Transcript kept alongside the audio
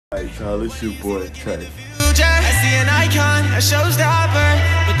Alright, y'all, it's your boy, Trey. I see an icon, a showstopper,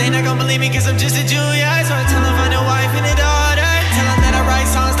 but they not gonna believe me cause I'm just a junior. So I tell them find a wife and a daughter. Tell them that I write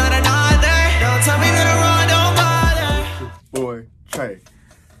songs, not another. Don't tell me that I'm wrong, don't bother. It's your boy, Trey.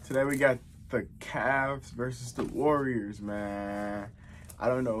 Today we got the Cavs versus the Warriors, man. I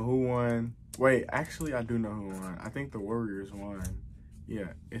don't know who won. Wait, actually, I do know who won. I think the Warriors won.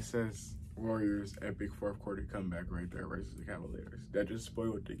 Yeah, it says Warriors epic fourth quarter comeback right there versus the Cavaliers. That just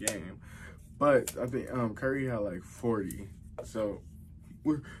spoiled the game. But I think Curry had like 40. So,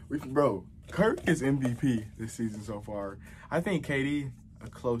 bro, Curry is MVP this season so far. I think KD a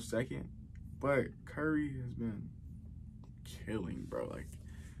close second, but Curry has been killing, bro. Like,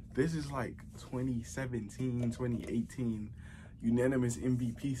 this is like 2017, 2018 unanimous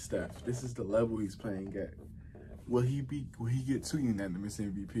MVP stuff. This is the level he's playing at. Will he get 2 unanimous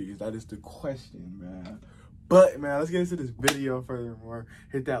MVPs? That is the question, man. But, man, let's get into this video furthermore.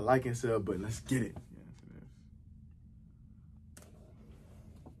 Hit that like and sub button. Let's get it.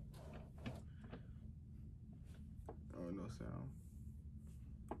 Oh, no sound.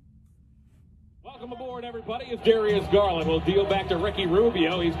 Welcome aboard, everybody. It's Darius Garland. We'll deal back to Ricky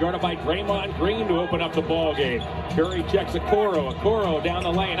Rubio. He's guarded by Draymond Green to open up the ball game. Curry checks Okoro down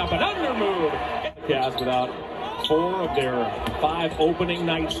the lane, up and under move. Cast without 4 of their 5 opening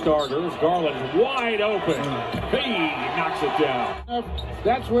night starters. Garland's wide open. He knocks it down.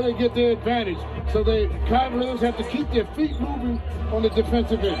 That's where they get their advantage. So the Cavaliers have to keep their feet moving on the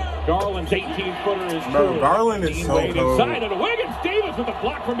defensive end. Garland's 18-footer is Bro, true. Garland is so Wade cold. inside of Wiggins. Davis with the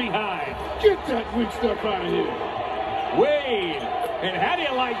block from behind. Get that weak stuff out of here. Wade. And how do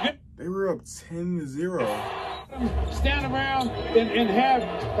you like this? They were up 10-0. Stand around and have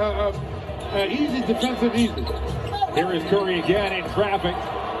easy defensive easy. Here is Curry again in traffic.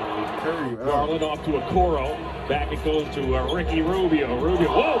 Curry, Garland off to Okoro. Back it goes to Ricky Rubio.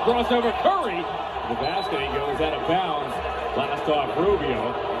 Whoa, crossover Curry. The basket, he goes out of bounds. Last off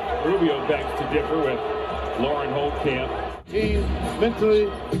Rubio. Rubio begs to differ with Lauren Holtkamp. Team mentally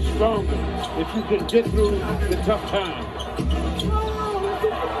stronger if you can get through the tough time.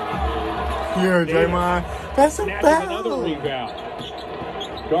 Here, Draymond. That's a Another foul. rebound.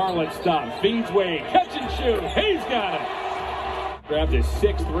 Garland stops, feeds Wade, catch and shoot. He's got it. Grabbed his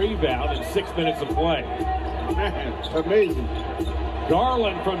 6th rebound in 6 minutes of play. Man, amazing.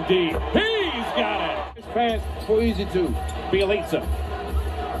 Garland from deep. He's got it. It's pass for easy two. Bielitsa.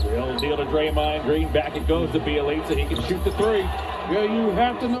 Real deal to Draymond Green. Back it goes to Bielitsa. He can shoot the 3. Yeah, you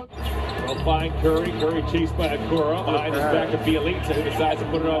have to know. They'll find Curry. Curry chased by Okoro. Behind his back to Bielitsa, who decides to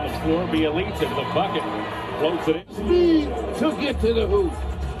put it on the floor. Bielitsa to the bucket. Floats it in. Speed to get to the hoop.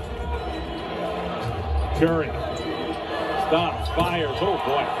 Curry. Stops. Fires. Oh,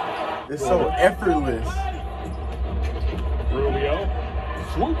 boy. It's so effortless. Rubio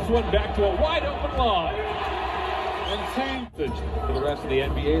swoops one back to a wide open lob. And see, For the rest of the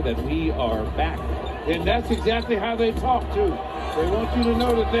NBA that we are back. and that's exactly how they talk too. They want you to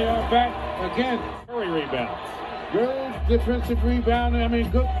know that they are back again. Curry rebounds. Good defensive rebound. I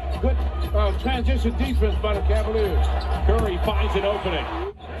mean, good transition defense by the Cavaliers. Curry finds an opening.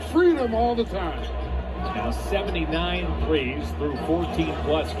 Freedom all the time. Now 79 threes through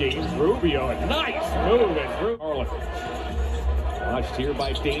 14-plus games. Rubio, a nice move through Garland. Watched here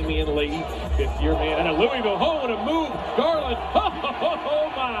by Damian Lee, 5th-year man, and a Louisville hole and a move. Garland,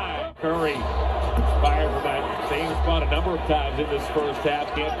 oh my! Curry fired from that same spot a number of times in this first half.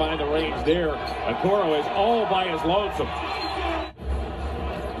 Can't find the range there. Okoro is all by his lonesome.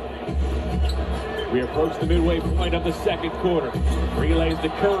 We approach the midway point of the second quarter. Relays to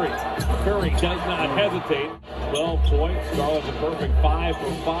Curry. Curry does not hesitate. 12 points. Garland's a perfect 5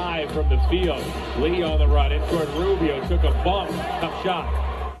 for 5 from the field. Lee on the run. In toward Rubio. Took a bump. Tough shot.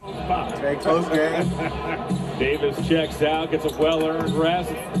 Okay, close game. Davis checks out. Gets a well-earned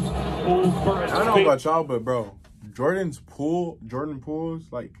rest. Poole first. I don't know about y'all, but bro, Jordan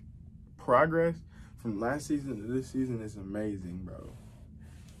Poole's like progress from last season to this season is amazing, bro.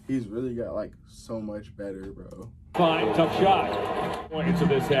 He's really got like so much better, bro. Fine, tough shot. Points of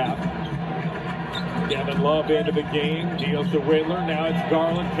this half. Kevin Love into the game, deals to Whittler. Now it's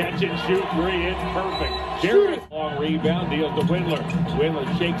Garland, catch and shoot 3. It's perfect. Darius, long rebound, deals to Whittler. Whittler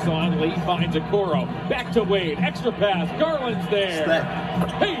shakes on, Lee finds Okoro. Back to Wade, extra pass. Garland's there.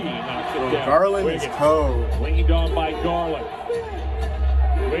 He knocks it down. Garland Wiggins, is cold. leaned on by Garland.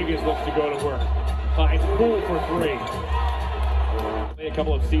 Wiggins looks to go to work. Finds Poole for 3. A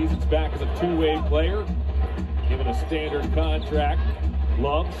couple of seasons back as a 2-way player, given a standard contract.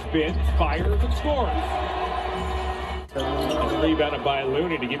 Love spins, fires, and scores. Rebounded by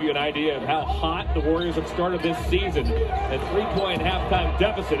Looney to give you an idea of how hot the Warriors have started this season. A 3-point halftime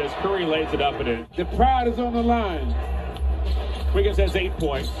deficit as Curry lays it up and in. The pride is on the line. Wiggins has 8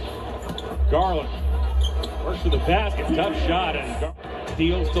 points. Garland works to the basket. Tough shot and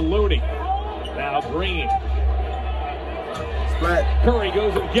deals to Looney. Now Green. Splat. Curry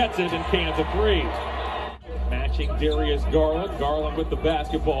goes and gets it and cans a 3. Matching Darius Garland. Garland with the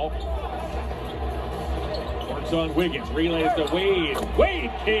basketball. Works on Wiggins. Relays to Wade.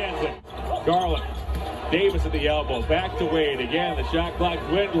 Wade cans it. Garland. Davis at the elbow. Back to Wade. Again, the shot clock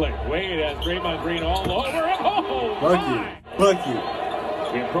dwindling. Wade has Draymond Green all over him. Oh, Bucket.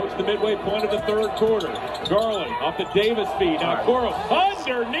 We approach the midway point of the third quarter. Garland off the Davis feed. Now Coro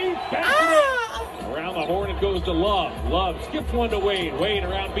underneath. Around the horn it goes to Love. Love skips one to Wade. Wade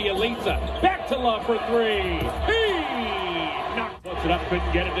around Bielitsa. Back to Love for 3. He knocks it up.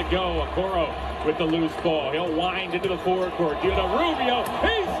 Couldn't get it to go. Okoro with the loose ball. He'll wind into the forward court. Due to Rubio.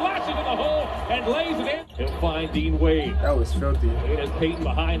 He slashes in the hole and lays it in. He'll find Dean Wade. That was filthy. Wade has Peyton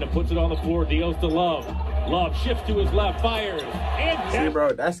behind him. Puts it on the floor. Deals to Love. Love shifts to his left. Fires. And see,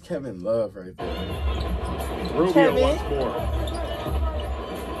 bro, that's Kevin Love right there. Rubio once more.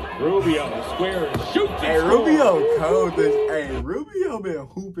 Rubio squares, shoots. Hey, Rubio cold this. Hey, Rubio been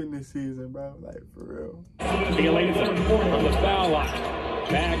hooping this season, bro. Like, for real. Bielitsa from the foul line.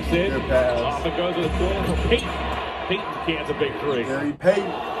 Backs it. Off it goes to the corner for Peyton. Peyton cans a big 3. Gary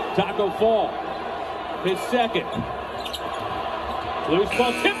Payton. Taco Fall. His second. Loose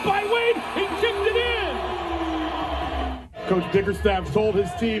ball tipped by Wade. He tipped it in. Coach Bickerstaff told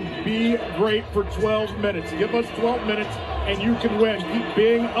his team, be great for 12 minutes. Give us 12 minutes and you can win. Keep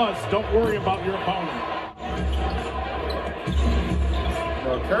being us. Don't worry about your opponent.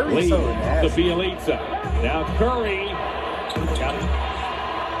 Bro, Curry's so nasty. The Bielitsa. Now Curry. Got it.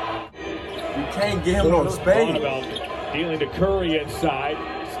 You can't get him no space. Dealing to Curry inside.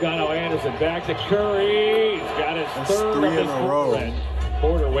 Scotto Anderson back to Curry. He's got his That's third 3 of his in a row.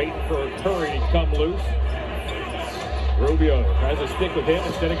 Porter waiting for Curry to come loose. Rubio tries to stick with him.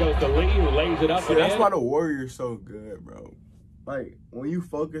 Instead it goes to Lee, who lays it up. See, that's why the Warriors so good, bro. Like, when you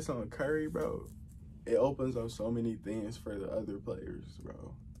focus on Curry, bro, it opens up so many things for the other players,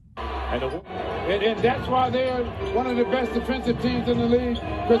 bro. And that's why they're one of the best defensive teams in the league,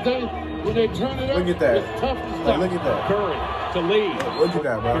 because when they turn it up, look at that. It's tough to stop. Like, look at that. Curry to Lee. Look at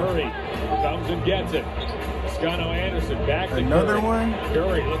that, bro. Curry comes and gets it. Scotto Anderson back to another Curry. one.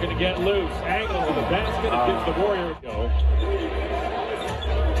 Curry looking to get loose. Angle to the basket against the Warriors.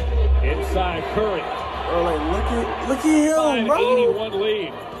 Inside Curry. Oh, like look at him, bro. 81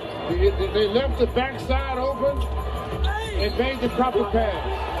 lead. They left the backside open and made the proper pass.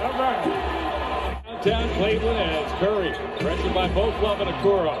 All right. Downtown Cleveland as Curry pressured by both Love and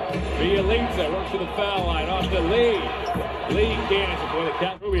Okoro. Bielitsa works to the foul line off to Lee. Lee cans it with a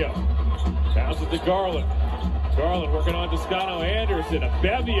count. Rubio bounces to Garland. Garland working on to Scotto Anderson. A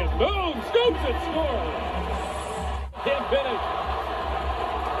bevy of moves. Scoops and scores. Can't finish.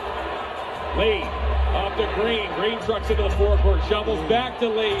 Lee off to Green. Green trucks into the forecourt. Shovels back to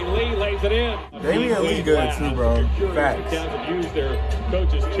Lee. Lee lays it in. Damian Lee good too, bro. Facts. The Cavs have used their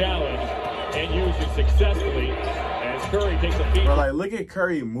coach's challenge and used it successfully as Curry takes a feed. Bro, like, look at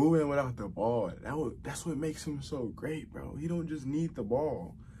Curry moving without the ball. That's what makes him so great, bro. He don't just need the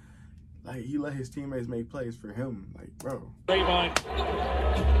ball. Like, he let his teammates make plays for him. Like, bro. Draymond.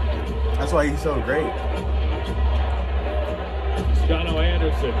 That's why he's so great. Scotto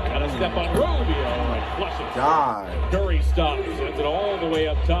Anderson got a step on Rubio and flushes. God. Curry stops. Sends it all the way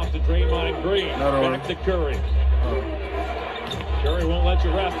up top to Draymond Green. Back to Curry. Curry won't let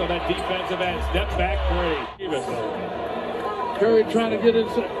you rest on that defensive end. Step back 3. Curry trying to get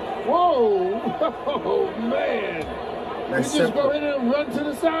inside. Whoa! Oh, man. That's you just go in and run to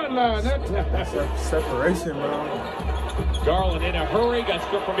the sideline. That's separation, bro. Garland in a hurry. Got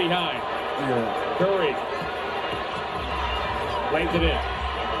stripped from behind. Yeah. Curry lays it in.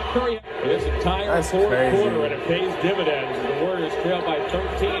 Curry for this entire fourth quarter, and it pays dividends. The Warriors trail by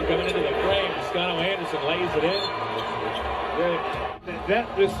 13 coming into the frame. Scotto Anderson lays it in.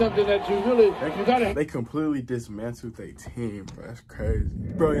 That is something that you gotta. They completely dismantled their team, bro. That's crazy,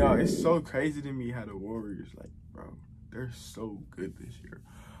 bro. Y'all, it's so crazy to me how the Warriors, like, bro, they're so good this year,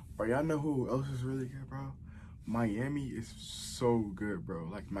 bro. Y'all know who else is really good, bro? Miami is so good, bro.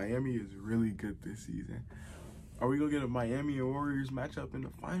 Like, Miami is really good this season. Are we gonna get a Miami and Warriors matchup in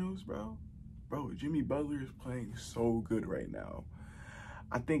the finals, bro? Bro, Jimmy Butler is playing so good right now.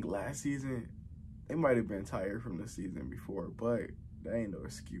 I think last season they might have been tired from the season before, but that ain't no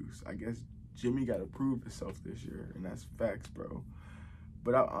excuse. I guess Jimmy got to prove himself this year, and that's facts, bro.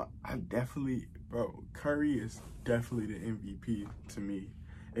 But I definitely, bro, Curry is definitely the MVP to me.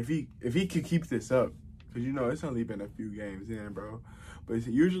 If he could keep this up, because you know it's only been a few games in, bro. But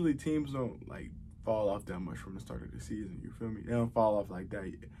usually teams don't like fall off that much from the start of the season. You feel me? They don't fall off like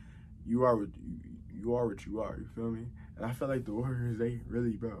that. You are what you are. You feel me? And I feel like the Warriors, they're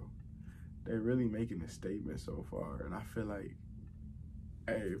really making a statement so far. And I feel like,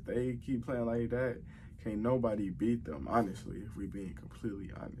 hey, if they keep playing like that, can't nobody beat them, honestly, if we being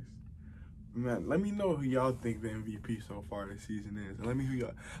completely honest. Man, let me know who y'all think the MVP so far this season is. And let me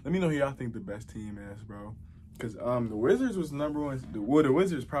know who y'all think the best team is, bro. Because the Wizards was number one. Well, the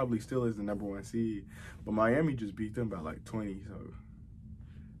Wizards probably still is the number 1 seed. But Miami just beat them by like 20. So,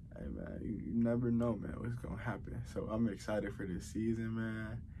 hey, man, you never know, man, what's going to happen. So, I'm excited for this season,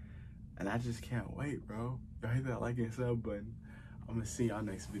 man. And I just can't wait, bro. Y'all hit that like and sub button. I'm going to see y'all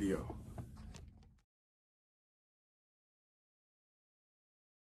next video.